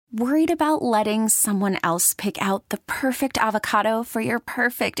Worried about letting someone else pick out the perfect avocado for your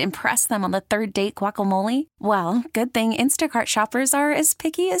perfect impress them on the third date guacamole? Well, good thing Instacart shoppers are as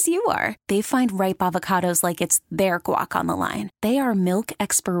picky as you are. They find ripe avocados like it's their guac on the line. They are milk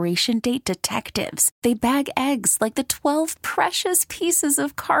expiration date detectives. They bag eggs like the 12 precious pieces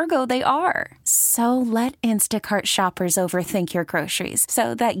of cargo they are. So let Instacart shoppers overthink your groceries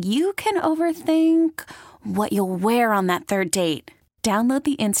so that you can overthink what you'll wear on that third date. Download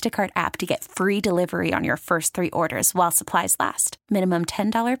the Instacart app to get free delivery on your first 3 orders while supplies last. Minimum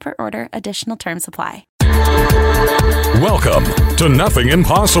 $10 per order. Additional terms apply. Welcome to Nothing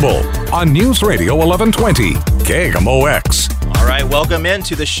Impossible on News Radio 1120 KMOX. All right, welcome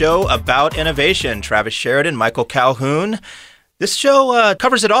into the show about innovation. Travis Sheridan, Michael Calhoun. This show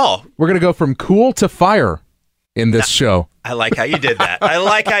covers it all. We're going to go from cool to fire in this show. I like how you did that.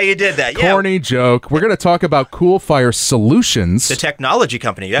 Yeah. Corny joke. We're going to talk about Coolfire Solutions. The technology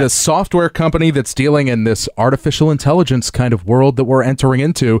company, yeah. The software company that's dealing in this artificial intelligence kind of world that we're entering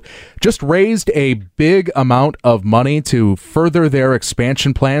into. Just raised a big amount of money to further their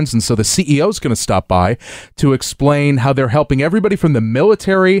expansion plans. And so the CEO is going to stop by to explain how they're helping everybody from the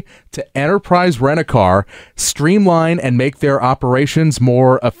military to enterprise rent-a-car streamline and make their operations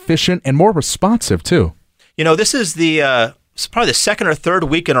more efficient and more responsive, too. You know, this is it's probably the second or third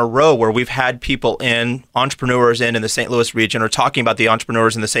week in a row where we've had people entrepreneurs in the St. Louis region, or talking about the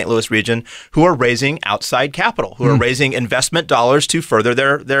entrepreneurs in the St. Louis region who are raising outside capital, who are raising investment dollars to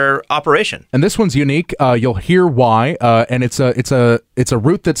further their operation. And this one's unique. You'll hear why, and it's a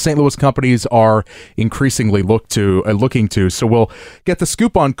route that St. Louis companies are increasingly looking to. So we'll get the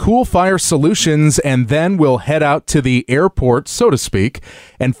scoop on Coolfire Solutions, and then we'll head out to the airport, so to speak,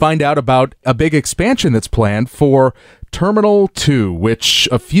 and find out about a big expansion that's planned for Terminal 2, which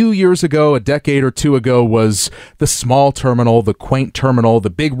a few years ago, a decade or two ago, was the small terminal, the quaint terminal, the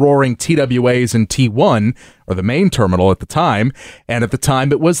big roaring TWAs and T1, or the main terminal at the time. And at the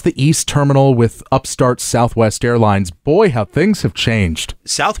time, it was the East Terminal with upstart Southwest Airlines. Boy, how things have changed.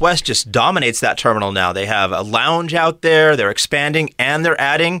 Southwest just dominates that terminal now. They have a lounge out there, they're expanding, and they're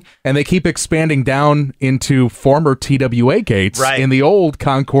adding. And they keep expanding down into former TWA gates. Right. In the old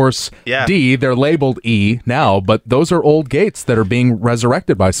Concourse D, they're labeled E now, but those are old gates that are being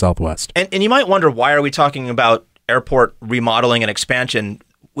resurrected by Southwest. And you might wonder, why are we talking about airport remodeling and expansion?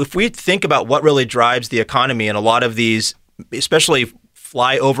 If we think about what really drives the economy in a lot of these, especially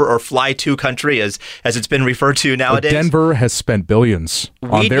flyover or fly to country, as it's been referred to nowadays. Denver has spent billions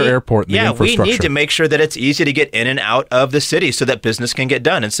on their airport and the infrastructure. We need to make sure that it's easy to get in and out of the city so that business can get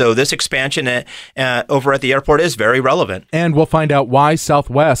done. And so this expansion over at the airport is very relevant. And we'll find out why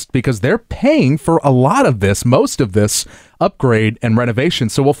Southwest, because they're paying for a lot of this, most of this upgrade and renovation.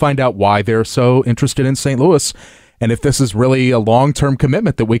 So we'll find out why they're so interested in St. Louis, and if this is really a long-term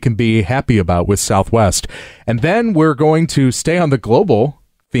commitment that we can be happy about with Southwest. And then we're going to stay on the global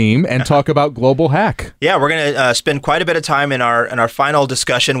theme and talk about Global Hack. Yeah, we're going to spend quite a bit of time in our final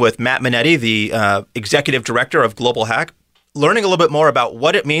discussion with Matt Minetti, the executive director of Global Hack, learning a little bit more about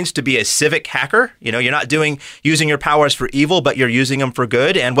what it means to be a civic hacker. You know, you're not using your powers for evil, but you're using them for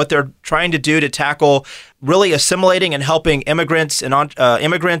good, and what they're trying to do to tackle really assimilating and helping immigrants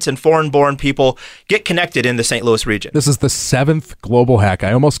and foreign-born people get connected in the St. Louis region. This is the 7th Global Hack.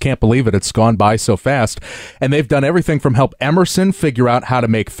 I almost can't believe it. It's gone by so fast. And they've done everything from help Emerson figure out how to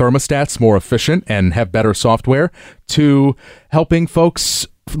make thermostats more efficient and have better software, to helping folks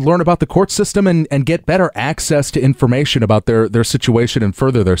learn about the court system and get better access to information about their situation and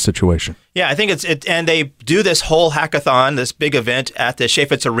further their situation. Yeah, I think and they do this whole hackathon, this big event at the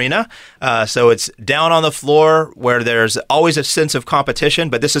Chaifetz Arena. So it's down on the floor where there's always a sense of competition,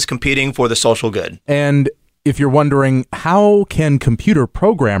 but this is competing for the social good. And if you're wondering, how can computer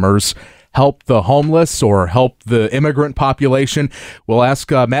programmers help the homeless or help the immigrant population? We'll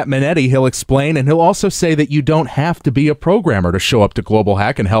ask Matt Minetti. He'll explain, and he'll also say that you don't have to be a programmer to show up to Global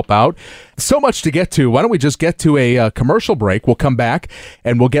Hack and help out. So much to get to. Why don't we just get to a commercial break? We'll come back,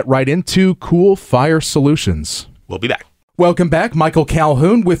 and we'll get right into Coolfire Solutions. We'll be back. Welcome back. Michael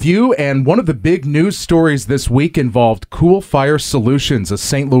Calhoun with you, and one of the big news stories this week involved Coolfire Solutions, a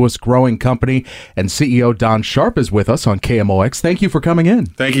St. Louis growing company, and CEO Don Sharp is with us on KMOX. Thank you for coming in.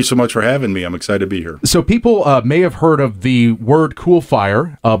 Thank you so much for having me. I'm excited to be here. So people may have heard of the word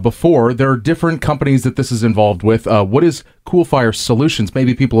Coolfire before. There are different companies that this is involved with. What is Coolfire Solutions?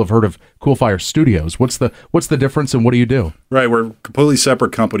 Maybe people have heard of Coolfire Studios. What's the difference, and what do you do? Right, we're completely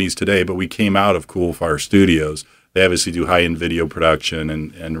separate companies today, but we came out of Coolfire Studios. They obviously do high-end video production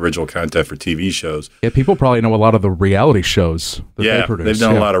and original content for TV shows. Yeah, people probably know a lot of the reality shows that they produce. They've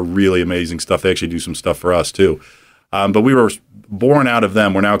done a lot of really amazing stuff. They actually do some stuff for us, too. But we were born out of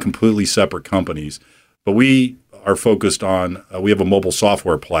them. We're now completely separate companies. But we are focused on, we have a mobile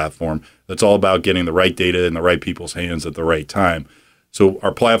software platform that's all about getting the right data in the right people's hands at the right time. So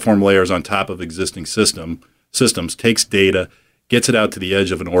our platform layers on top of existing systems, takes data, gets it out to the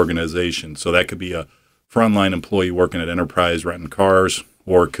edge of an organization. So that could be a frontline employee working at Enterprise renting cars,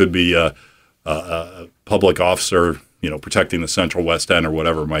 or it could be a public officer, protecting the Central West End or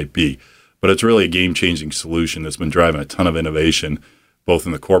whatever it might be. But it's really a game-changing solution that's been driving a ton of innovation, both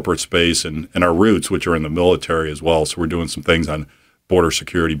in the corporate space and our roots, which are in the military as well. So we're doing some things on border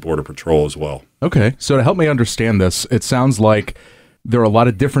security, border patrol as well. Okay. So to help me understand this, it sounds like there are a lot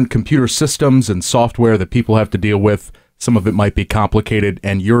of different computer systems and software that people have to deal with. Some of it might be complicated,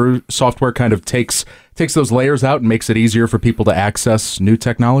 and your software kind of takes those layers out and makes it easier for people to access new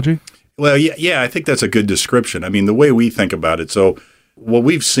technology? Well, yeah, I think that's a good description. I mean, the way we think about it, so what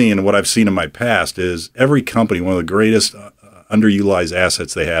we've seen and what I've seen in my past is every company, one of the greatest underutilized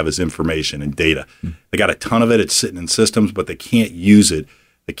assets they have is information and data. They got a ton of it. It's sitting in systems, but they can't use it.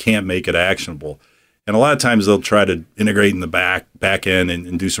 They can't make it actionable. And a lot of times they'll try to integrate in the back end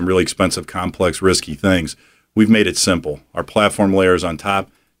and do some really expensive, complex, risky things. We've made it simple. Our platform layers on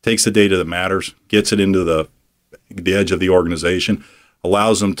top takes the data that matters, gets it into the edge of the organization,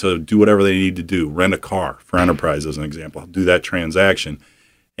 allows them to do whatever they need to do, rent a car for Enterprise as an example, do that transaction.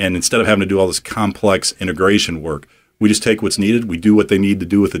 And instead of having to do all this complex integration work, we just take what's needed, we do what they need to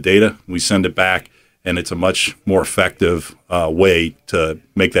do with the data, we send it back, and it's a much more effective way to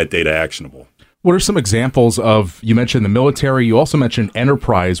make that data actionable. What are some examples of, you mentioned the military, you also mentioned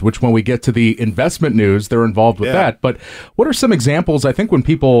Enterprise, which when we get to the investment news, they're involved with that. But what are some examples, I think when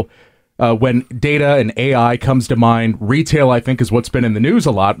people, when data and AI comes to mind, retail, I think, is what's been in the news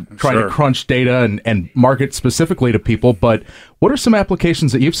a lot, trying to crunch data and market specifically to people. But what are some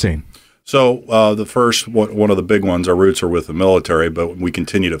applications that you've seen? So the first, one of the big ones, our roots are with the military, but we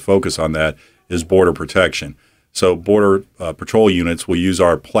continue to focus on that, is border protection. So border patrol units will use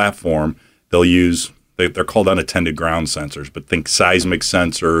our platform. They're called unattended ground sensors, but think seismic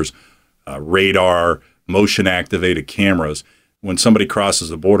sensors, radar, motion-activated cameras. When somebody crosses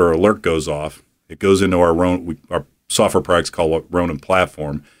the border, alert goes off. It goes into our software products called Ronin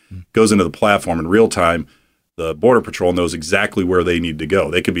Platform. Goes into the platform in real time. The Border Patrol knows exactly where they need to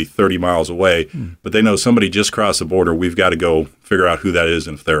go. They could be 30 miles away, but they know somebody just crossed the border. We've got to go figure out who that is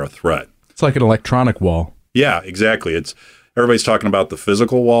and if they're a threat. It's like an electronic wall. Yeah, exactly. Everybody's talking about the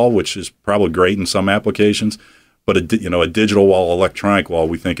physical wall, which is probably great in some applications, but a digital wall, electronic wall,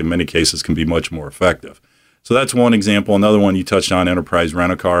 we think in many cases can be much more effective. So that's one example. Another one you touched on, Enterprise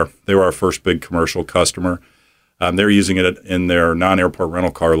Rent-A-Car. They were our first big commercial customer. They're using it in their non-airport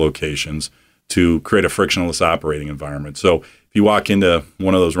rental car locations to create a frictionless operating environment. So if you walk into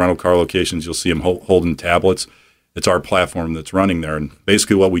one of those rental car locations, you'll see them holding tablets. It's our platform that's running there. And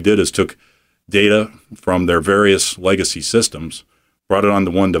basically what we did is took data from their various legacy systems, brought it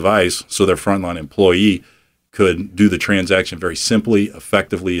onto one device so their frontline employee could do the transaction very simply,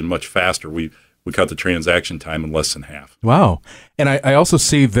 effectively, and much faster. We cut the transaction time in less than half. Wow. And I also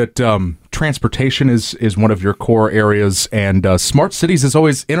see that transportation is one of your core areas, and smart cities is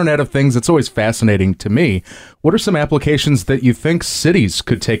always Internet of Things. It's always fascinating to me. What are some applications that you think cities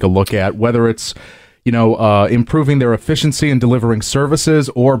could take a look at, whether it's improving their efficiency in delivering services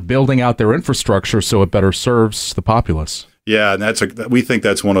or building out their infrastructure so it better serves the populace? Yeah, and we think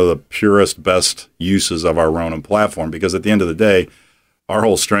that's one of the purest, best uses of our Ronin platform, because at the end of the day, our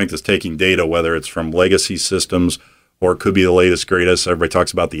whole strength is taking data, whether it's from legacy systems or it could be the latest, greatest. Everybody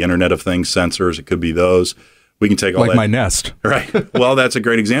talks about the Internet of Things sensors. It could be those. We can take all that. Like my Nest. Right. Well, that's a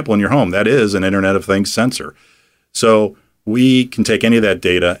great example in your home. That is an Internet of Things sensor. So we can take any of that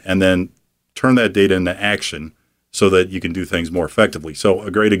data and then turn that data into action so that you can do things more effectively. So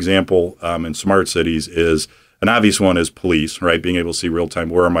a great example in smart cities is, an obvious one is police, right? Being able to see real time,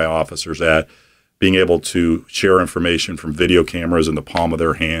 where are my officers at? Being able to share information from video cameras in the palm of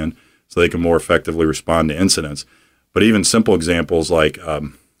their hand so they can more effectively respond to incidents. But even simple examples like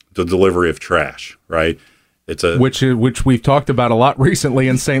the delivery of trash, right? Which we've talked about a lot recently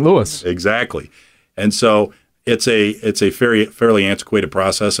in St. Louis. Exactly. And so it's a fairly antiquated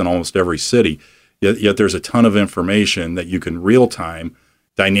process in almost every city, yet there's a ton of information that you can real time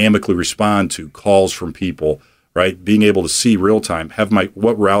dynamically respond to calls from people, right? Being able to see real time,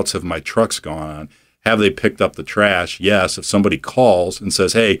 what routes have my trucks gone on? Have they picked up the trash? Yes. If somebody calls and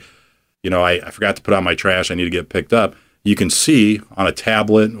says, hey, I forgot to put out my trash, I need to get picked up, you can see on a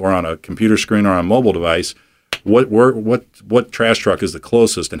tablet or on a computer screen or on a mobile device what trash truck is the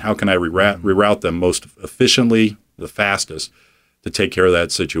closest and how can I reroute them most efficiently, the fastest, to take care of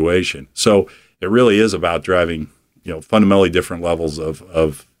that situation. So it really is about driving fundamentally different levels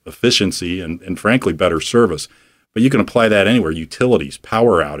of efficiency and frankly, better service. But you can apply that anywhere. Utilities,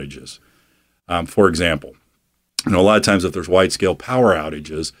 power outages, for example. A lot of times if there's wide-scale power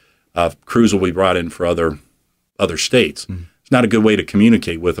outages, crews will be brought in for other states. It's not a good way to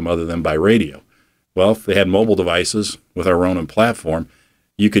communicate with them other than by radio. Well, if they had mobile devices with our Ronin platform,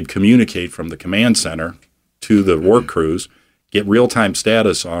 you could communicate from the command center to the work crews, get real-time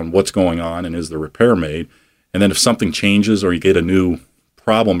status on what's going on and is the repair made. And then if something changes or you get a new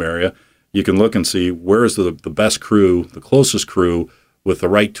problem area, you can look and see where is the best crew, the closest crew with the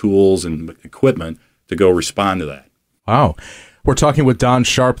right tools and equipment to go respond to that. Wow. We're talking with Don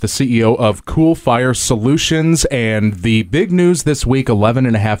Sharp, the CEO of Cool Fire Solutions, and the big news this week,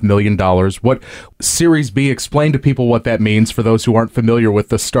 $11.5 million. What Series B, explain to people what that means for those who aren't familiar with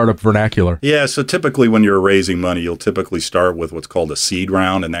the startup vernacular. Yeah, so typically when you're raising money, you'll typically start with what's called a seed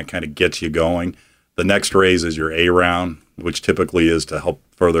round, and that kind of gets you going. The next raise is your A round, which typically is to help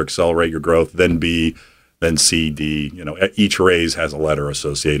further accelerate your growth, then B, then C, D. Each raise has a letter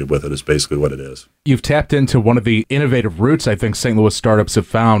associated with it is basically what it is. You've tapped into one of the innovative routes I think St. Louis startups have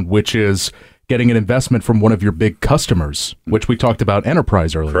found, which is getting an investment from one of your big customers, which we talked about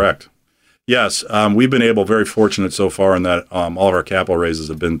Enterprise earlier. Correct. Yes, we've been very fortunate so far in that all of our capital raises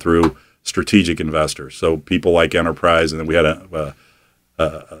have been through strategic investors. So people like Enterprise, and then we had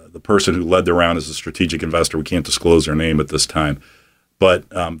the person who led the round as a strategic investor. We can't disclose their name at this time. But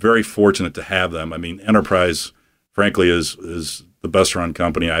very fortunate to have them. I mean, Enterprise, frankly, is the best-run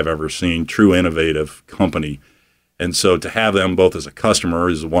company I've ever seen, true innovative company. And so to have them both as a customer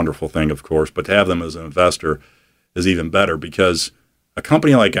is a wonderful thing, of course, but to have them as an investor is even better because a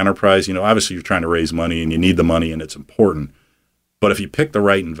company like Enterprise, obviously you're trying to raise money and you need the money and it's important. But if you pick the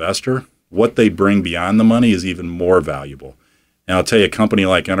right investor, what they bring beyond the money is even more valuable. And I'll tell you, a company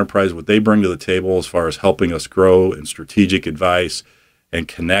like Enterprise, what they bring to the table as far as helping us grow and strategic advice and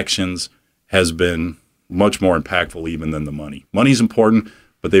connections has been much more impactful even than the money. Money's important,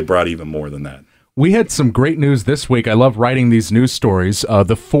 but they brought even more than that. We had some great news this week. I love writing these news stories.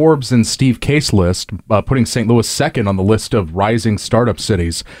 The Forbes and Steve Case list, putting St. Louis second on the list of rising startup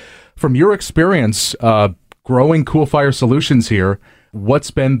cities. From your experience growing Cool Fire Solutions here,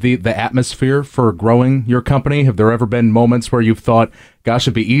 what's been the atmosphere for growing your company? Have there ever been moments where you've thought, gosh,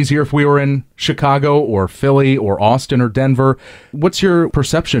 it'd be easier if we were in Chicago or Philly or Austin or Denver? What's your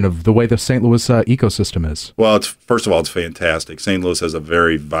perception of the way the St. Louis ecosystem is? Well, first of all, it's fantastic. St. Louis has a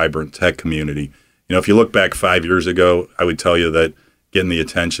very vibrant tech community. If you look back 5 years ago, I would tell you that getting the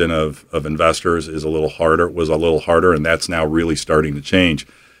attention of investors was a little harder, and that's now really starting to change.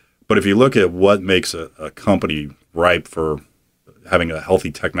 But if you look at what makes a company ripe for having a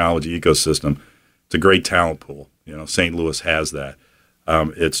healthy technology ecosystem, it's a great talent pool. St. Louis has that.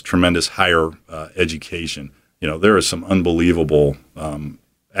 It's tremendous higher education. There are some unbelievable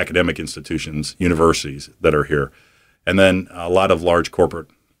academic institutions, universities that are here. And then a lot of large corporate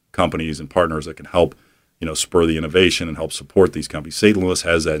companies and partners that can help, spur the innovation and help support these companies. St. Louis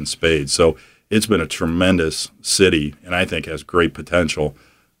has that in spades. So it's been a tremendous city and I think has great potential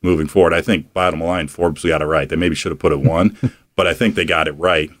moving forward. I think bottom line, Forbes got it right. They maybe should have put it one, but I think they got it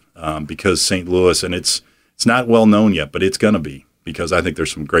right because St. Louis, and it's not well known yet, but it's going to be because I think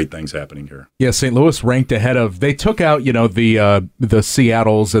there's some great things happening here. Yeah, St. Louis ranked ahead of, they took out, the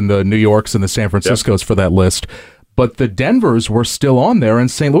Seattles and the New Yorks and the San Franciscos for that list, but the Denvers were still on there,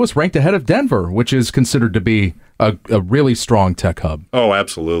 and St. Louis ranked ahead of Denver, which is considered to be a really strong tech hub. Oh,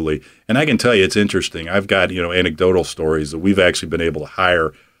 absolutely. And I can tell you it's interesting. I've got, anecdotal stories that we've actually been able to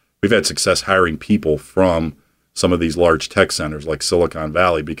hire. We've had success hiring people from some of these large tech centers like Silicon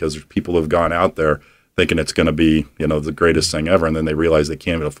Valley because there's people who have gone out there thinking it's going to be, the greatest thing ever, and then they realize they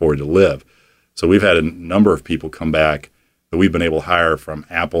can't even afford to live. So we've had a number of people come back that we've been able to hire from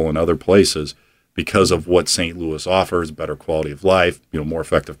Apple and other places because of what St. Louis offers, better quality of life, more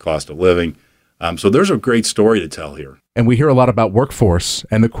effective cost of living. So there's a great story to tell here. And we hear a lot about workforce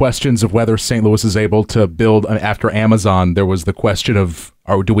and the questions of whether St. Louis is able to build. After Amazon, there was the question of,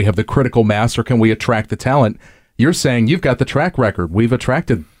 do we have the critical mass or can we attract the talent? You're saying you've got the track record. We've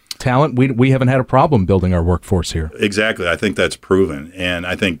attracted talent. We haven't had a problem building our workforce here. Exactly. I think that's proven. And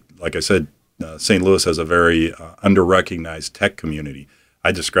I think, like I said, St. Louis has a very under-recognized tech community.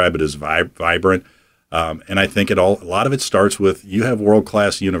 I describe it as vibrant. And I think a lot of it starts with you have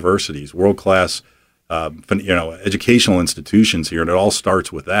world-class universities, world-class educational institutions here, and it all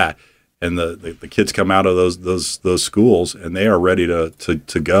starts with that. And the kids come out of those schools, and they are ready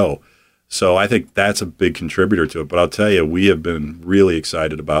to go. So I think that's a big contributor to it. But I'll tell you, we have been really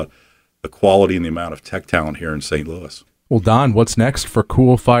excited about the quality and the amount of tech talent here in St. Louis. Well, Don, what's next for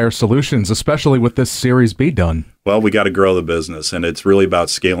Cool Fire Solutions, especially with this Series B done? Well, we got to grow the business, and it's really about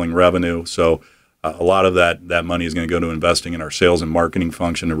scaling revenue. So a lot of that money is going to go to investing in our sales and marketing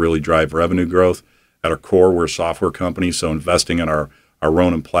function to really drive revenue growth. At our core, we're a software company, so investing in our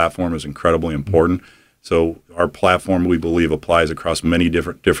Ronin platform is incredibly important. So our platform, we believe, applies across many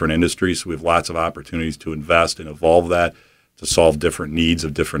different industries. So we have lots of opportunities to invest and evolve that to solve different needs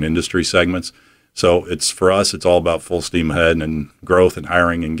of different industry segments. So for us, it's all about full steam ahead and growth and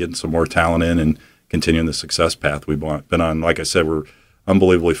hiring and getting some more talent in and continuing the success path we've been on. Like I said, we're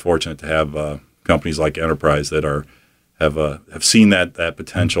unbelievably fortunate to have companies like Enterprise that have seen that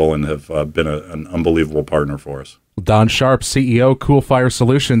potential and have been an unbelievable partner for us. Don Sharp, CEO, Cool Fire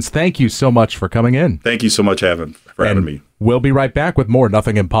Solutions, thank you so much for coming in. Thank you so much for having me. We'll be right back with more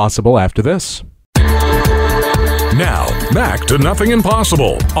Nothing Impossible after this. Now, back to Nothing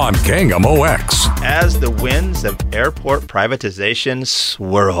Impossible on KMOX. As the winds of airport privatization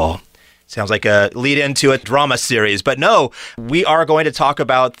swirl. Sounds like a lead into a drama series, but no, we are going to talk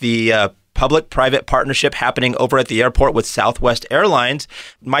about the public-private partnership happening over at the airport with Southwest Airlines.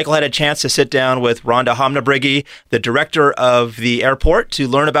 Michael had a chance to sit down with Rhonda Hamnabrigi, the director of the airport, to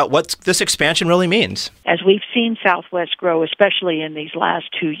learn about what this expansion really means. As we've seen Southwest grow, especially in these last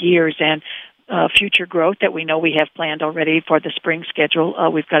 2 years, and future growth that we know we have planned already for the spring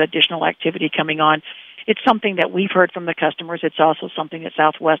schedule, we've got additional activity coming on. It's something that we've heard from the customers. It's also something that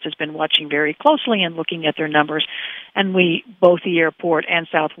Southwest has been watching very closely and looking at their numbers. And both the airport and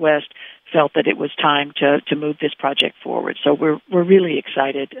Southwest, felt that it was time to move this project forward. So we're really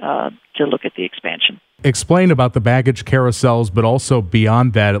excited to look at the expansion. Explain about the baggage carousels, but also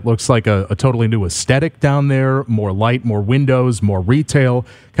beyond that, it looks like a totally new aesthetic down there, more light, more windows, more retail.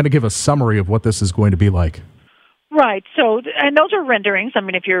 Kind of give a summary of what this is going to be like. Right. So, and those are renderings. I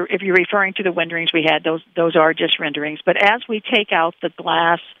mean, if you're referring to the renderings we had, those are just renderings. But as we take out the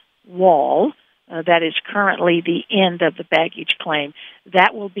glass wall, that is currently the end of the baggage claim,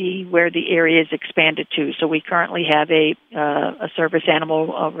 that will be where the area is expanded to. So we currently have a service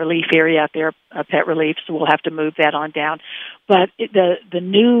animal relief area out there, pet relief, so we'll have to move that on down. But the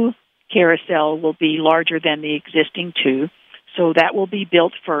new carousel will be larger than the existing two, so that will be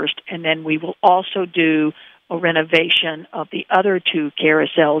built first, and then we will also do a renovation of the other two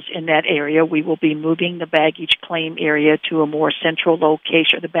carousels in that area. We will be moving the baggage claim area to a more central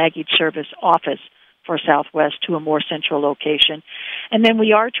location, the baggage service office for Southwest to a more central location. And then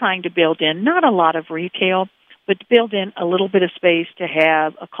we are trying to build in, not a lot of retail, but to build in a little bit of space to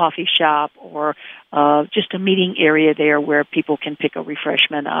have a coffee shop or just a meeting area there where people can pick a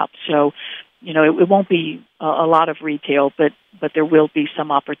refreshment up. So, you know, it won't be a lot of retail, but there will be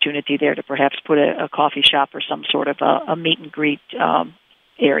some opportunity there to perhaps put a coffee shop or some sort of a meet and greet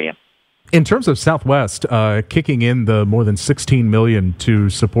area. In terms of Southwest kicking in the more than $16 million to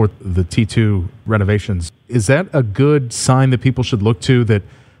support the T2 renovations, is that a good sign that people should look to that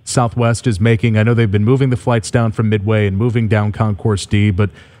Southwest is making? I know they've been moving the flights down from Midway and moving down Concourse D, but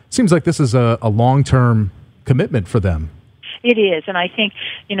it seems like this is a long-term commitment for them. It is, and I think,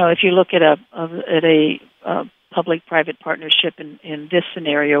 you know, if you look at a public-private partnership in this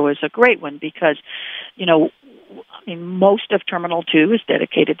scenario is a great one because, you know, I mean, most of Terminal 2 is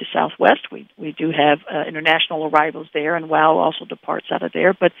dedicated to Southwest. We do have international arrivals there, and WOW also departs out of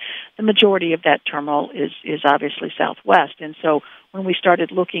there, but the majority of that terminal is obviously Southwest. And so when we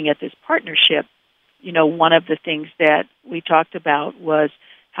started looking at this partnership, you know, one of the things that we talked about was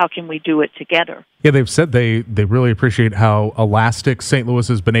how can we do it together? Yeah, they've said they really appreciate how elastic St. Louis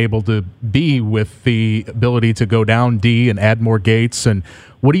has been able to be with the ability to go down D and add more gates. And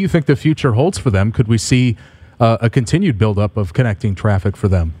what do you think the future holds for them? Could we see a continued buildup of connecting traffic for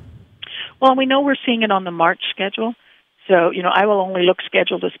them? Well, we know we're seeing it on the March schedule. So, you know, I will only look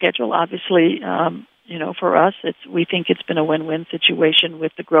schedule to schedule. Obviously, you know, for us, we think it's been a win-win situation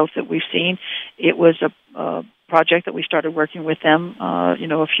with the growth that we've seen. It was a project that we started working with them, you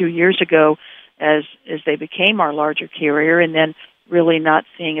know, a few years ago as they became our larger carrier, and then really not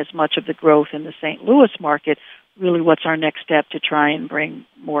seeing as much of the growth in the St. Louis market. Really, what's our next step to try and bring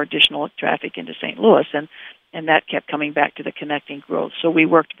more additional traffic into St. Louis? And that kept coming back to the connecting growth. So we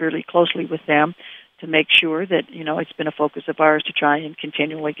worked really closely with them to make sure that, you know, it's been a focus of ours to try and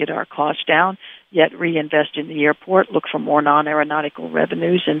continually get our costs down, yet reinvest in the airport, look for more non-aeronautical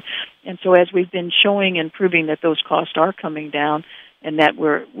revenues. And so as we've been showing and proving that those costs are coming down and that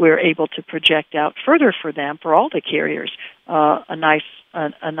we're able to project out further for them, for all the carriers, a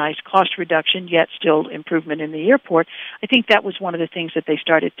nice cost reduction, yet still improvement in the airport, I think that was one of the things that they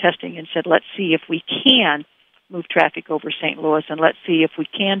started testing and said, let's see if we can move traffic over St. Louis, and let's see if we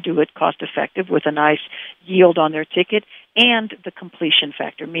can do it cost effective with a nice yield on their ticket and the completion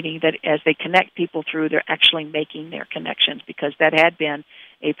factor, meaning that as they connect people through, they're actually making their connections, because that had been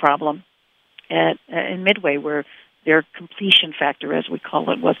a problem in Midway where their completion factor, as we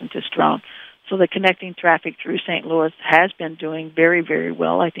call it, wasn't as strong. So the connecting traffic through St. Louis has been doing very, very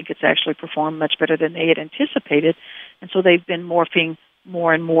well. I think it's actually performed much better than they had anticipated, and so they've been morphing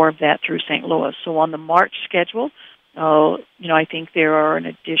more and more of that through St. Louis. So on the March schedule, I think there are an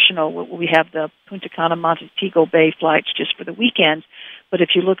additional, we have the Punta Cana, Montego Bay flights just for the weekends, but if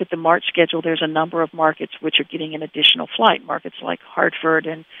you look at the March schedule, there's a number of markets which are getting an additional flight, markets like Hartford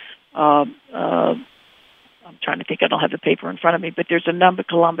and I'm trying to think, I don't have the paper in front of me, but there's a number,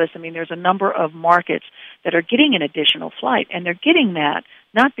 Columbus, there's a number of markets that are getting an additional flight, and they're getting that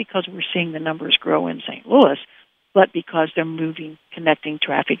not because we're seeing the numbers grow in St. Louis, but because they're moving, connecting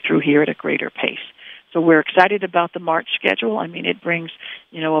traffic through here at a greater pace. So we're excited about the March schedule. It brings,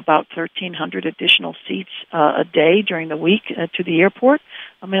 about 1,300 additional seats a day during the week to the airport.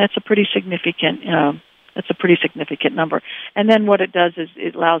 That's a pretty significant number. And then what it does is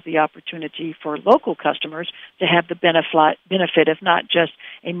it allows the opportunity for local customers to have the benefit of not just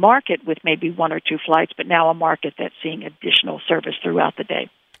a market with maybe one or two flights, but now a market that's seeing additional service throughout the day.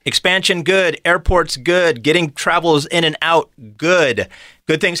 Expansion, good. Airports, good. Getting travelers in and out, good.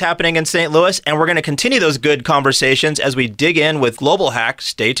 Good things happening in St. Louis, and we're going to continue those good conversations as we dig in with Global Hack.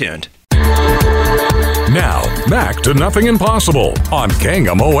 Stay tuned. Now, back to Nothing Impossible on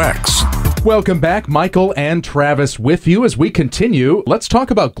KMOX. Welcome back. Michael and Travis with you as we continue. Let's talk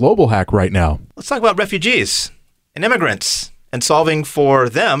about Global Hack right now. Let's talk about refugees and immigrants and solving for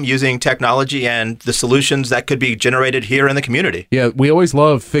them using technology and the solutions that could be generated here in the community. Yeah, we always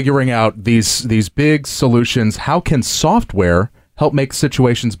love figuring out these big solutions. How can software help make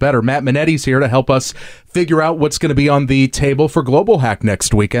situations better? Matt Minetti's here to help us figure out what's going to be on the table for Global Hack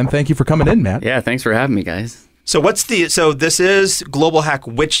next weekend. Thank you for coming in, Matt. Yeah, thanks for having me, guys. So this is Global Hack,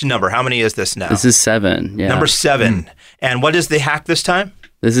 which number? How many is this now? This is 7. Yeah. Number 7. And what is the hack this time?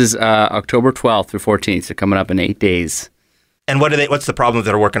 This is October 12th through 14th, so coming up in 8 days. And what's the problem that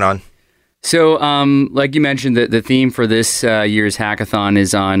they're working on? So, like you mentioned, the theme for this year's hackathon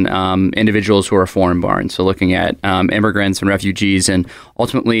is on individuals who are foreign-born. So looking at immigrants and refugees and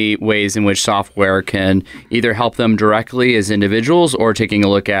ultimately ways in which software can either help them directly as individuals or taking a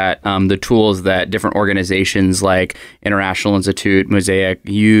look at the tools that different organizations like International Institute, Mosaic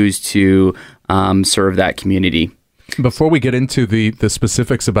use to serve that community. Before we get into the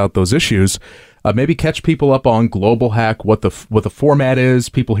specifics about those issues, maybe catch people up on Global Hack, what the format is.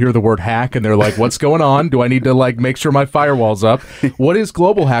 People hear the word hack and they're like, "What's going on? Do I need to make sure my firewall's up?" What is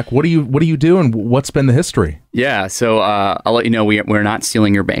Global Hack? What do you do, and what's been the history? Yeah, so I'll let you know we're not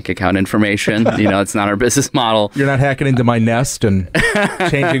stealing your bank account information. It's not our business model. You're not hacking into my Nest and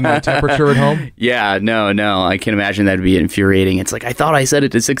changing my temperature at home? Yeah, no. I can imagine that'd be infuriating. It's like, I thought I set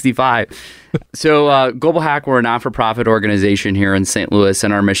it to 65. So Global Hack, we're a not-for-profit organization here in St. Louis,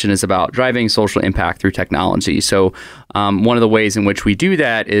 and our mission is about driving social impact through technology. So one of the ways in which we do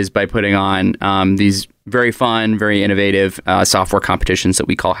that is by putting on these very fun, very innovative software competitions that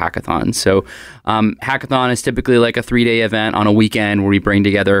we call hackathons. So hackathon is typically like a 3-day event on a weekend where we bring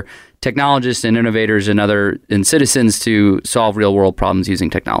together technologists and innovators and citizens to solve real world problems using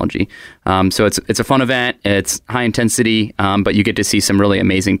technology. So it's a fun event. It's high intensity, but you get to see some really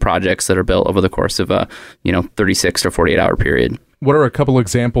amazing projects that are built over the course of a 36 to 48 hour period. What are a couple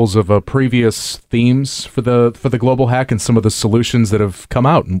examples of previous themes for the Global Hack and some of the solutions that have come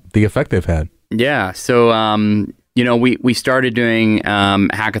out and the effect they've had? Yeah. So, we started doing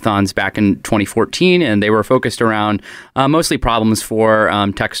hackathons back in 2014, and they were focused around mostly problems for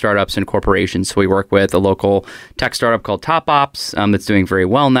tech startups and corporations. So we work with a local tech startup called TopOps that's doing very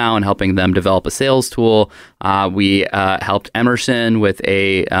well now and helping them develop a sales tool. We helped Emerson with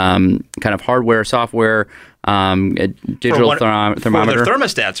a kind of hardware, software, a digital thermometer. For their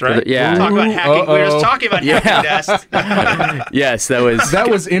thermostats, right? Yeah. We'll talk about hacking. We were just talking about hacking desks. Yes, that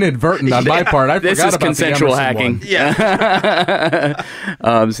was inadvertent on my part. I this forgot is about consensual the hacking. One. Yeah.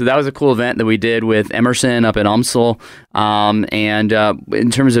 So that was a cool event that we did with Emerson up at UMSL. And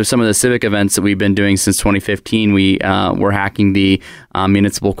in terms of some of the civic events that we've been doing since 2015, we're hacking the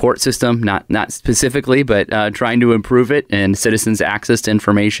municipal court system, not specifically, but trying to improve it and citizens' access to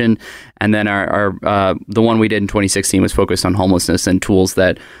information. And then our the one we did in 2016 was focused on homelessness and tools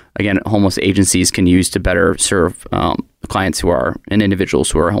that, again, homeless agencies can use to better serve clients and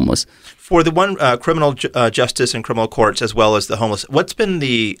individuals who are homeless. For the one criminal justice and criminal courts, as well as the homeless, what's been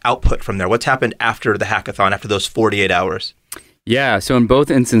the output from there? What's happened after the hackathon, after those 48 hours? Yeah, so in both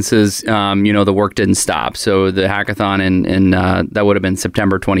instances, the work didn't stop. So the hackathon in that would have been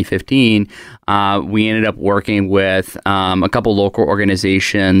September 2015. We ended up working with a couple local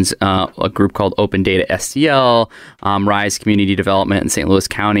organizations, a group called Open Data STL, Rise Community Development in St. Louis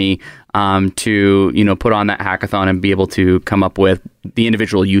County, to put on that hackathon and be able to come up with the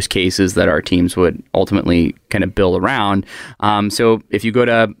individual use cases that our teams would ultimately kind of build around. So if you go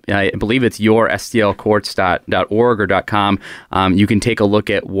to, I believe it's yourstlcourts.org or .com, you can take a look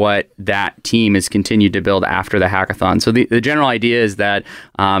at what that team has continued to build after the hackathon. So the general idea is that,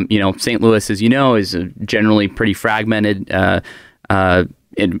 St. Louis, as you know, is generally pretty fragmented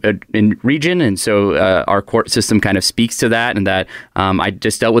in region, and so our court system kind of speaks to that. And that I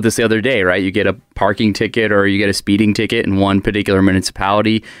just dealt with this the other day, right? You get a parking ticket or you get a speeding ticket in one particular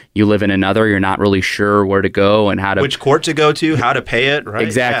municipality. You live in another. You're not really sure where to go and how to which court to go to, how to pay it, right?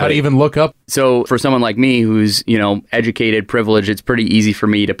 Exactly. How to even look up. So for someone like me who's educated, privileged, it's pretty easy for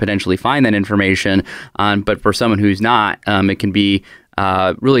me to potentially find that information. But for someone who's not, it can be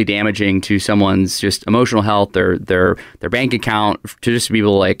really damaging to someone's just emotional health, their bank account, to just be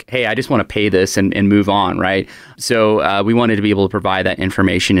able to like, hey, I just want to pay this and move on, right? So we wanted to be able to provide that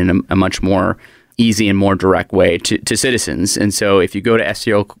information in a much more easy and more direct way to citizens. And so if you go to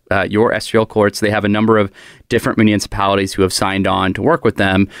your STL Courts, they have a number of different municipalities who have signed on to work with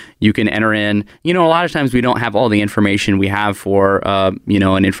them. You can enter in, a lot of times we don't have all the information we have for,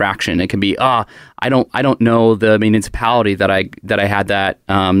 an infraction. It can be, I don't know the municipality that I had that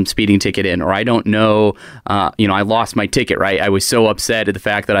speeding ticket in, or I don't know, I lost my ticket, right? I was so upset at the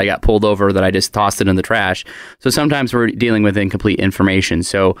fact that I got pulled over that I just tossed it in the trash. So sometimes we're dealing with incomplete information.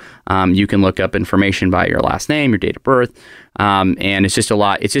 So you can look up information by your last name, your date of birth, and it's just a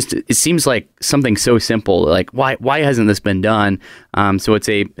lot. It seems like something so simple. Like why hasn't this been done? So it's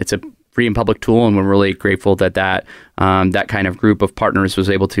a free and public tool, and we're really grateful that that kind of group of partners was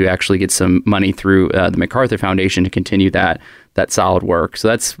able to actually get some money through the MacArthur Foundation to continue that solid work. So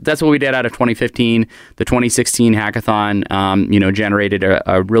that's what we did out of 2015. The 2016 hackathon, generated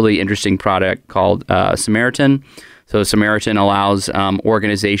a really interesting product called Samaritan. So Samaritan allows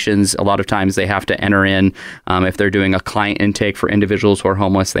organizations, a lot of times they have to enter in, if they're doing a client intake for individuals who are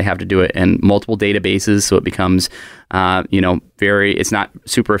homeless, they have to do it in multiple databases. So it becomes, it's not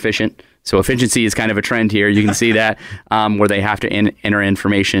super efficient. So efficiency is kind of a trend here. You can see that where they have to enter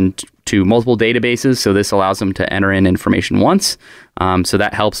information to multiple databases. So this allows them to enter in information once. So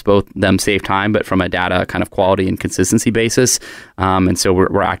that helps both them save time, but from a data kind of quality and consistency basis. And so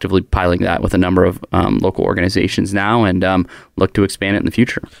we're actively piloting that with a number of local organizations now, and look to expand it in the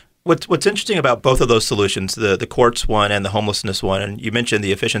future. What's interesting about both of those solutions, the courts one and the homelessness one, and you mentioned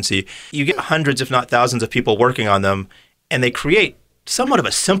the efficiency, you get hundreds, if not thousands, of people working on them, and they create somewhat of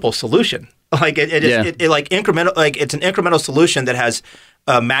a simple solution. Like it's like incremental, like it's an incremental solution that has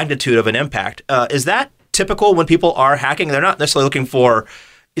a magnitude of an impact. Is that typical when people are hacking? They're not necessarily looking for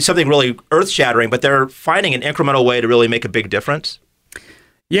something really earth-shattering, but they're finding an incremental way to really make a big difference.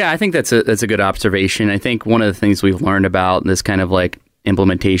 Yeah, I think that's a good observation. I think one of the things we've learned about this kind of like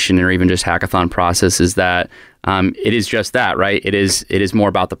implementation or even just hackathon process is that it is just that, right? It is more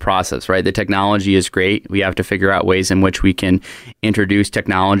about the process, right? The technology is great. We have to figure out ways in which we can introduce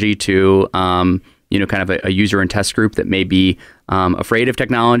technology to, kind of a user and test group that may be afraid of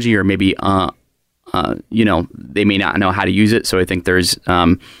technology, or maybe, they may not know how to use it. So I think there's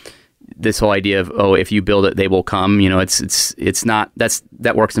this whole idea of, if you build it, they will come. It's not,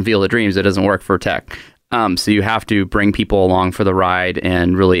 that works in Field of Dreams. It doesn't work for tech. So you have to bring people along for the ride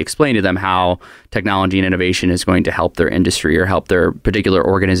and really explain to them how technology and innovation is going to help their industry or help their particular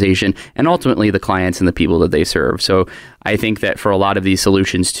organization, and ultimately the clients and the people that they serve. So I think that for a lot of these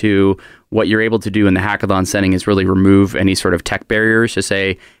solutions too, what you're able to do in the hackathon setting is really remove any sort of tech barriers to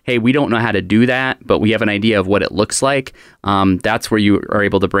say, hey, we don't know how to do that, but we have an idea of what it looks like. That's where you are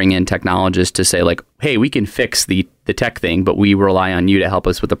able to bring in technologists to say like, hey, we can fix the tech thing, but we rely on you to help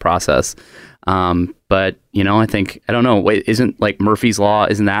us with the process. But I don't know, isn't like Murphy's Law,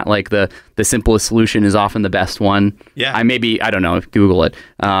 isn't that like the simplest solution is often the best one? Yeah. I don't know, Google it.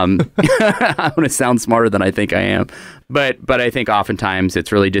 I want to sound smarter than I think I am. But I think oftentimes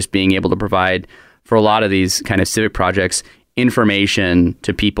it's really just being able to provide, for a lot of these kind of civic projects, information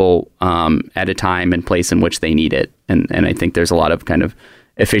to people at a time and place in which they need it. And I think there's a lot of kind of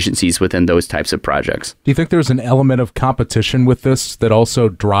efficiencies within those types of projects. Do you think there's an element of competition with this that also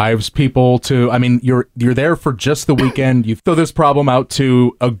drives people to, you're there for just the weekend, you throw this problem out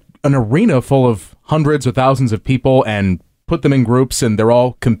to an arena full of hundreds or thousands of people and put them in groups, and they're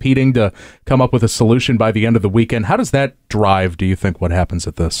all competing to come up with a solution by the end of the weekend. How does that drive, do you think, what happens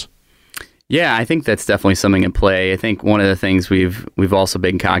at this? Yeah, I think that's definitely something in play. I think one of the things we've also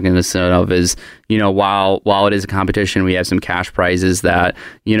been cognizant of is, while it is a competition, we have some cash prizes that,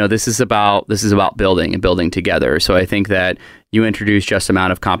 this is about building and building together. So I think that you introduce just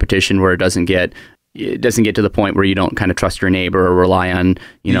amount of competition where it doesn't get to the point where you don't kind of trust your neighbor or rely on,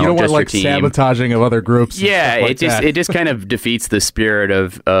 you don't just want, your team. Sabotaging of other groups. Yeah, it just kind of defeats the spirit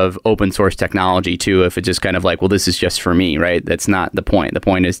of open source technology too. If it's just kind of like, well, this is just for me, right? That's not the point. The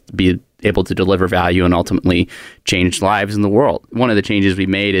point is to be able to deliver value and ultimately change lives in the world. One of the changes we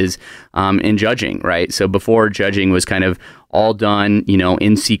made is in judging, right? So before, judging was kind of all done,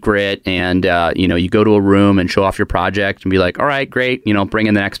 in secret, and you go to a room and show off your project and be like, all right, great, bring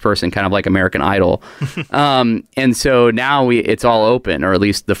in the next person, kind of like American Idol. And so now it's all open, or at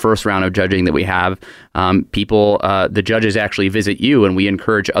least the first round of judging that we have, the judges actually visit you, and we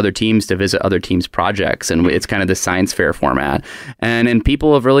encourage other teams to visit other teams' projects, and it's kind of the science fair format, and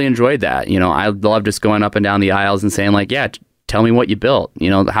people have really enjoyed that. I love just going up and down the aisles and saying like, yeah, tell me what you built.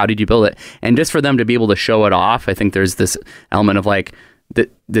 How did you build it? And just for them to be able to show it off, I think there's this element of like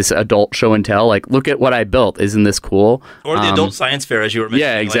this adult show and tell, like, look at what I built. Isn't this cool? Or the adult science fair, as you were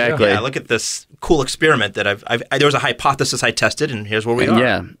mentioning. Yeah, exactly. Like, look at this cool experiment that there was a hypothesis I tested, and here's where we are.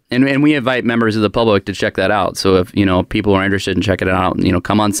 Yeah, and we invite members of the public to check that out. So if people are interested in checking it out,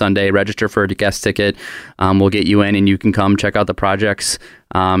 come on Sunday, register for a guest ticket. We'll get you in, and you can come check out the projects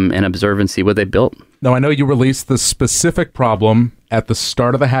and observe and see what they built. Now, I know you released the specific problem at the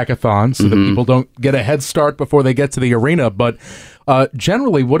start of the hackathon so that people don't get a head start before they get to the arena, but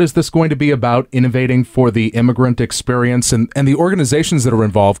generally, what is this going to be about innovating for the immigrant experience and the organizations that are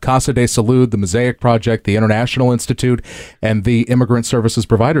involved, Casa de Salud, the Mosaic Project, the International Institute, and the Immigrant Services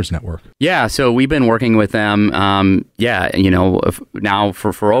Providers Network? Yeah, so we've been working with them, now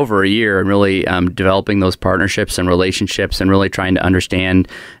for over a year, and really developing those partnerships and relationships, and really trying to understand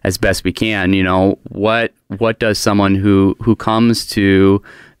as best we can, what does someone who comes to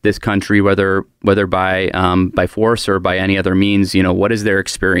this country, whether by force or by any other means, what is their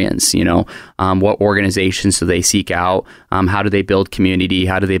experience? What organizations do they seek out? How do they build community?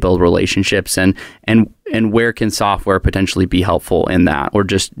 How do they build relationships? And where can software potentially be helpful in that, or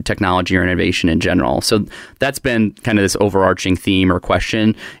just technology or innovation in general? So that's been kind of this overarching theme or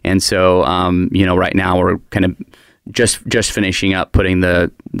question. And so, right now we're kind of just finishing up putting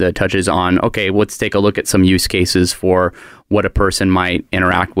the touches on, okay, let's take a look at some use cases for what a person might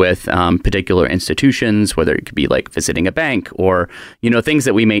interact with particular institutions, whether it could be like visiting a bank or, things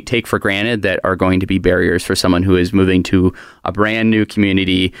that we may take for granted that are going to be barriers for someone who is moving to a brand new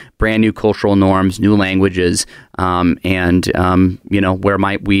community, brand new cultural norms, new languages, where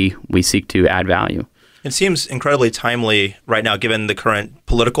might we seek to add value. It seems incredibly timely right now, given the current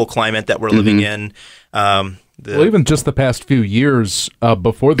political climate that we're living in. Even just the past few years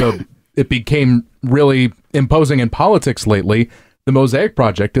before it became really imposing in politics lately, the Mosaic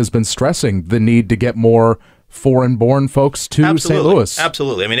Project has been stressing the need to get more foreign-born folks to St. Louis.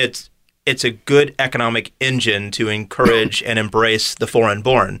 Absolutely. I mean, it's a good economic engine to encourage and embrace the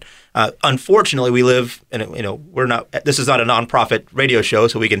foreign-born. Unfortunately, we live in this is not a nonprofit radio show,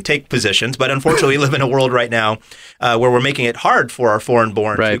 so we can take positions, but unfortunately, we live in a world right now where we're making it hard for our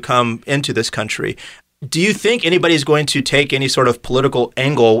foreign-born to come into this country. Do you think anybody's going to take any sort of political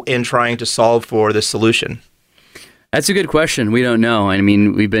angle in trying to solve for this solution? That's a good question. We don't know. I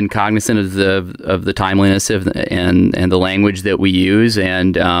mean, we've been cognizant of the timeliness and the language that we use,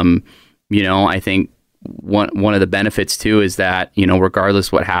 and I think one of the benefits too is that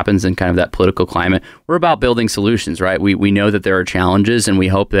regardless what happens in kind of that political climate, we're about building solutions, right? We know that there are challenges, and we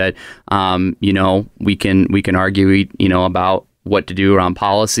hope that we can argue about what to do around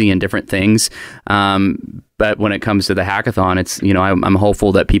policy and different things. But when it comes to the hackathon, it's, I'm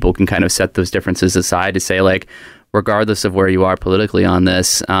hopeful that people can kind of set those differences aside to say, like, regardless of where you are politically on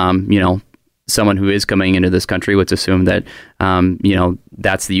this, someone who is coming into this country, let's assume that,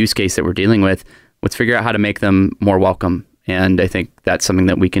 that's the use case that we're dealing with. Let's figure out how to make them more welcome. And I think that's something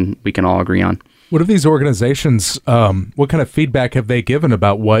that we can all agree on. What have these organizations, what kind of feedback have they given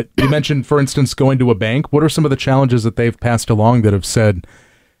about what you mentioned, for instance, going to a bank? What are some of the challenges that they've passed along that have said,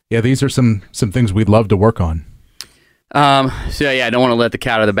 yeah, these are some things we'd love to work on? I don't want to let the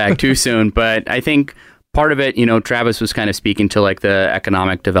cat out of the bag too soon, but I think part of it, Travis was kind of speaking to like the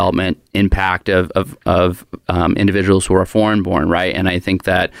economic development impact of individuals who are foreign born, right? And I think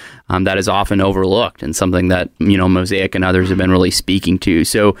that that is often overlooked and something that, Mosaic and others have been really speaking to.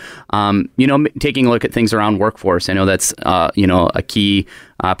 So, taking a look at things around workforce, I know that's, a key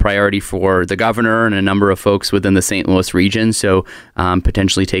priority for the governor and a number of folks within the St. Louis region. So,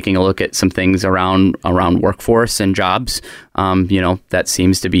 potentially taking a look at some things around workforce and jobs, that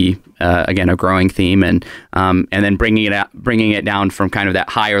seems to be again, a growing theme, and then bringing it down from kind of that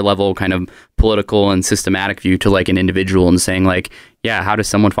higher level kind of political and systematic view to like an individual and saying like, yeah, how does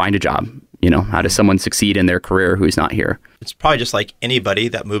someone find a job? How does someone succeed in their career who's not here? It's probably just like anybody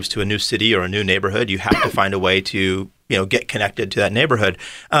that moves to a new city or a new neighborhood. You have to find a way to, get connected to that neighborhood.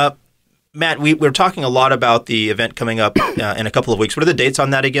 Matt, we're talking a lot about the event coming up in a couple of weeks. What are the dates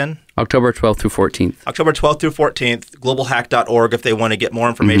on that again? October 12th through 14th. October 12th through 14th, globalhack.org if they want to get more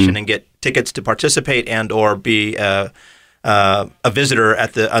information and get tickets to participate and or be a visitor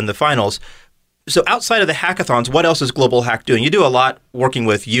on the finals. So outside of the hackathons, what else is Global Hack doing? You do a lot working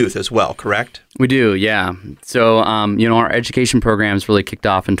with youth as well, correct? We do, yeah. So, our education programs really kicked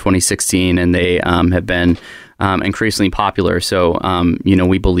off in 2016, and they have been increasingly popular. So,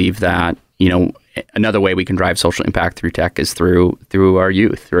 we believe that, another way we can drive social impact through tech is through our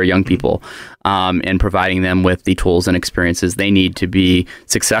youth, through our young people, and providing them with the tools and experiences they need to be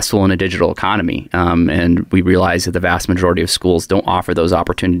successful in a digital economy. And we realize that the vast majority of schools don't offer those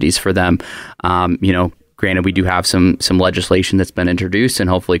opportunities for them. Granted, we do have some legislation that's been introduced, and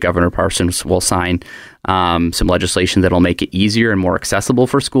hopefully Governor Parsons will sign some legislation that'll make it easier and more accessible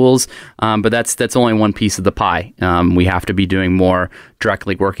for schools. But that's only one piece of the pie. We have to be doing more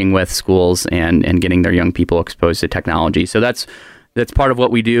directly working with schools and getting their young people exposed to technology. So that's part of what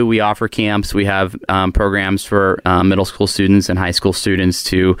we do. We offer camps. We have programs for middle school students and high school students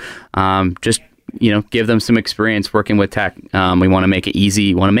to just give them some experience working with tech. We want to make it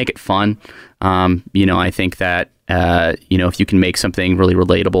easy. We want to make it fun. I think that, if you can make something really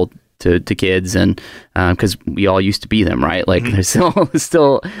relatable to kids, and because we all used to be them, right? Like they still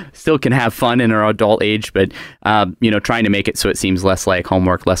can have fun in our adult age, but, trying to make it so it seems less like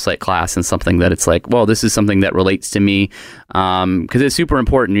homework, less like class, and something that it's like, well, this is something that relates to me. Because it's super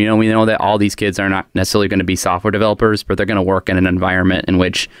important. We know that all these kids are not necessarily going to be software developers, but they're going to work in an environment in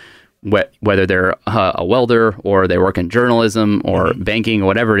which whether they're a welder or they work in journalism or banking or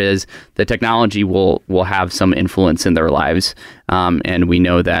whatever it is, the technology will have some influence in their lives. And we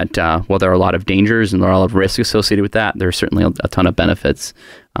know that while there are a lot of dangers and there are a lot of risks associated with that, there's certainly a ton of benefits.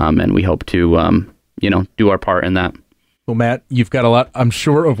 And we hope to, do our part in that. Well, Matt, you've got a lot, I'm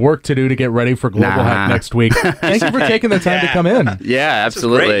sure, of work to do to get ready for Global Hack next week. Thank you for taking the time to come in. Yeah,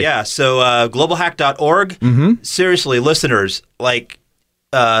 absolutely. Great. Yeah. So globalhack.org. Seriously, listeners,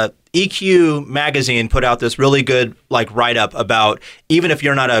 EQ magazine put out this really good write-up about even if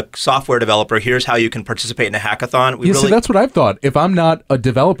you're not a software developer, here's how you can participate in a hackathon. See, that's what I've thought. If I'm not a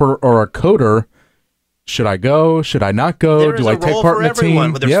developer or a coder, should I go? Should I not go? Do I take part in the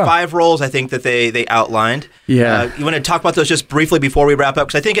team? There's 5 roles I think that they outlined. Yeah. You want to talk about those just briefly before we wrap up?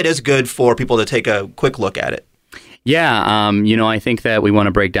 Because I think it is good for people to take a quick look at it. Yeah, I think that we want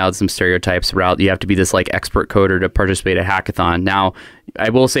to break down some stereotypes about you have to be this expert coder to participate at hackathon. Now, I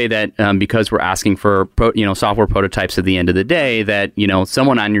will say that because we're asking for software prototypes at the end of the day, that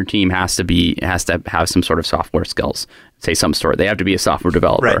someone on your team has to have some sort of software skills. Say some sort. They have to be a software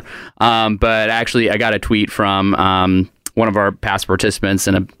developer. Right. But actually, I got a tweet from one of our past participants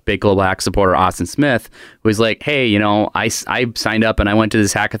and a big Global Hack supporter, Austin Smith, who was like, hey, I signed up and I went to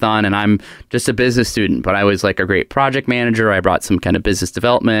this hackathon and I'm just a business student, but I was a great project manager. I brought some kind of business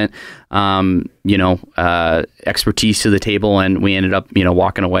development, expertise to the table, and we ended up,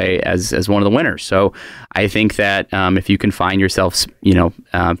 walking away as one of the winners. So I think that if you can find yourself,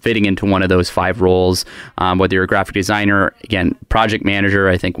 fitting into one of those 5 roles, whether you're a graphic designer, again, project manager,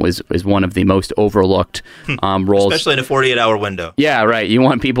 I think was one of the most overlooked roles. Especially in a 48-hour window. Yeah, right. You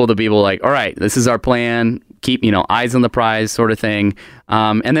want people to be all right, this is our plan. Keep, eyes on the prize sort of thing.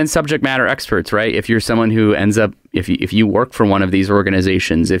 And then subject matter experts, right? If you're someone who ends up, if you work for one of these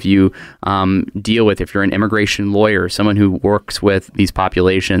organizations, if you if you're an immigration lawyer, someone who works with these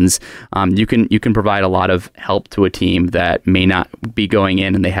populations, you can provide a lot of help to a team that may not be going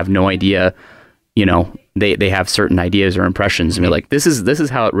in and they have no idea, they have certain ideas or impressions and be like, this is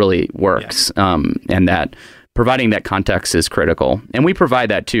how it really works. Yeah. And that providing that context is critical. And we provide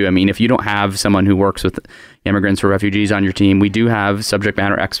that too. I mean, if you don't have someone who works with immigrants or refugees on your team, we do have subject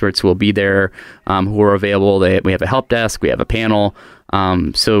matter experts who will be there, who are available. We have a help desk, we have a panel.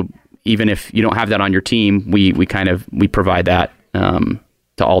 So even if you don't have that on your team, we provide that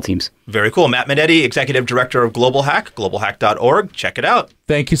to all teams. Very cool. Matt Minetti, Executive Director of Global Hack, globalhack.org. Check it out.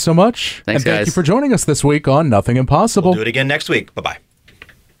 Thank you so much. Thanks, and thank you for joining us this week on Nothing Impossible. We'll do it again next week. Bye-bye.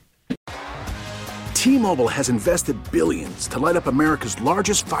 T-Mobile has invested billions to light up America's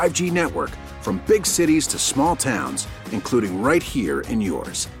largest 5G network, from big cities to small towns, including right here in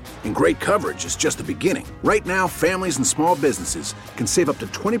yours. And great coverage is just the beginning. Right now, families and small businesses can save up to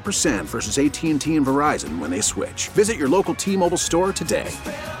 20% versus AT&T and Verizon when they switch. Visit your local T-Mobile store today.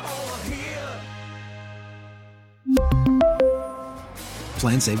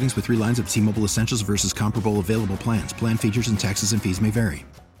 Plan savings with 3 lines of T-Mobile Essentials versus comparable available plans. Plan features and taxes and fees may vary.